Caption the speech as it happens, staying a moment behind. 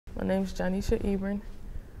My name's Janesha Ebron.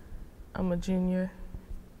 I'm a junior,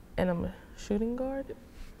 and I'm a shooting guard.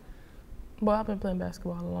 Well, I've been playing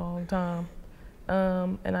basketball a long time,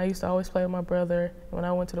 and I used to always play with my brother. When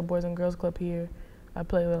I went to the Boys and Girls Club here, I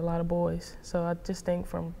played with a lot of boys. So I just think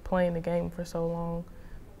from playing the game for so long,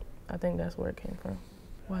 I think that's where it came from.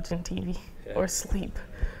 Watching TV or sleep.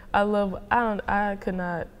 I could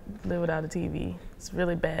not live without a TV. It's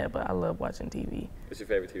really bad, but I love watching TV. What's your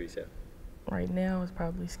favorite TV show? Right now, it's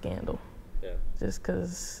probably Scandal. Yeah. Just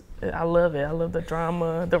because I love it. I love the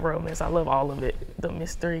drama, the romance. I love all of it. The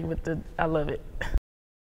mystery I love it.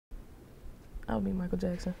 I would be Michael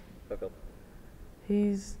Jackson. Okay.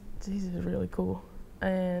 He's really cool.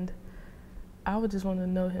 And I would just want to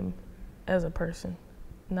know him as a person.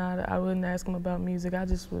 I wouldn't ask him about music. I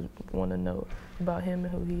just would want to know about him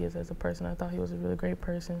and who he is as a person. I thought he was a really great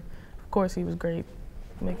person. Of course, he was great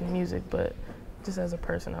making music, but just as a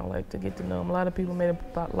person, I would like to get to know him. A lot of people made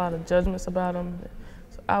a lot of judgments about him,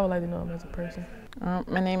 so I would like to know him as a person.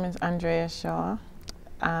 My name is Ondrea Shae.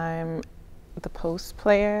 I'm the post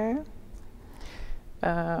player,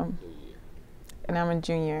 and I'm a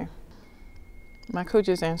junior. My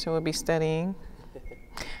coach's answer would be studying,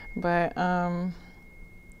 but I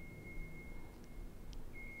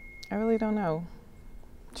really don't know.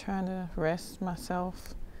 Trying to rest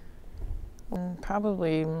myself.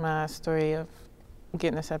 Probably my story of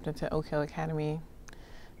getting accepted to Oak Hill Academy.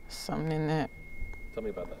 Something in that. Tell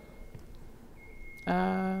me about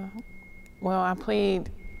that. Well, I played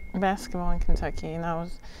basketball in Kentucky, and I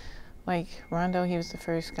was like Rondo. He was the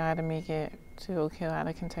first guy to make it to Oak Hill out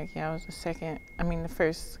of Kentucky. I was the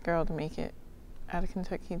first girl to make it out of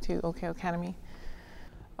Kentucky to Oak Hill Academy.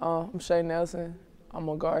 I'm Shae Nelson. I'm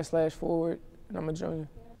a guard/forward, and I'm a junior.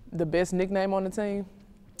 The best nickname on the team,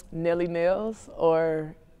 Nelly Nails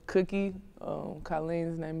or Cookie.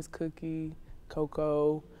 Colleen's name is Cookie,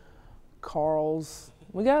 Coco, Carl's.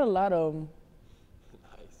 We got a lot of them.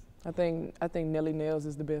 Nice. I think Nelly Nails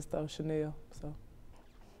is the best though, Chanel. So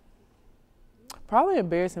probably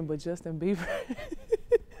embarrassing, but Justin Bieber.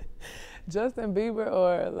 Justin Bieber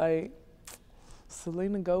or like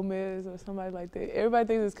Selena Gomez or somebody like that. Everybody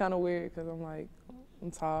thinks it's kind of weird because I'm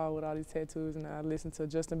tall with all these tattoos, and I listen to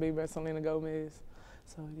Justin Bieber and Selena Gomez.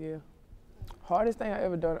 So yeah. Hardest thing I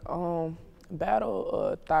ever done, battle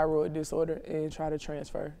a thyroid disorder and try to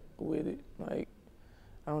transfer with it. Like,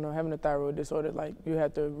 I don't know, having a thyroid disorder, like you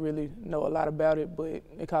have to really know a lot about it, but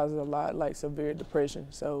it causes a lot, like severe depression.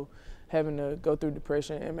 So having to go through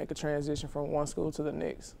depression and make a transition from one school to the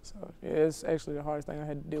next. So yeah, it's actually the hardest thing I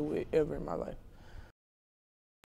had to deal with ever in my life.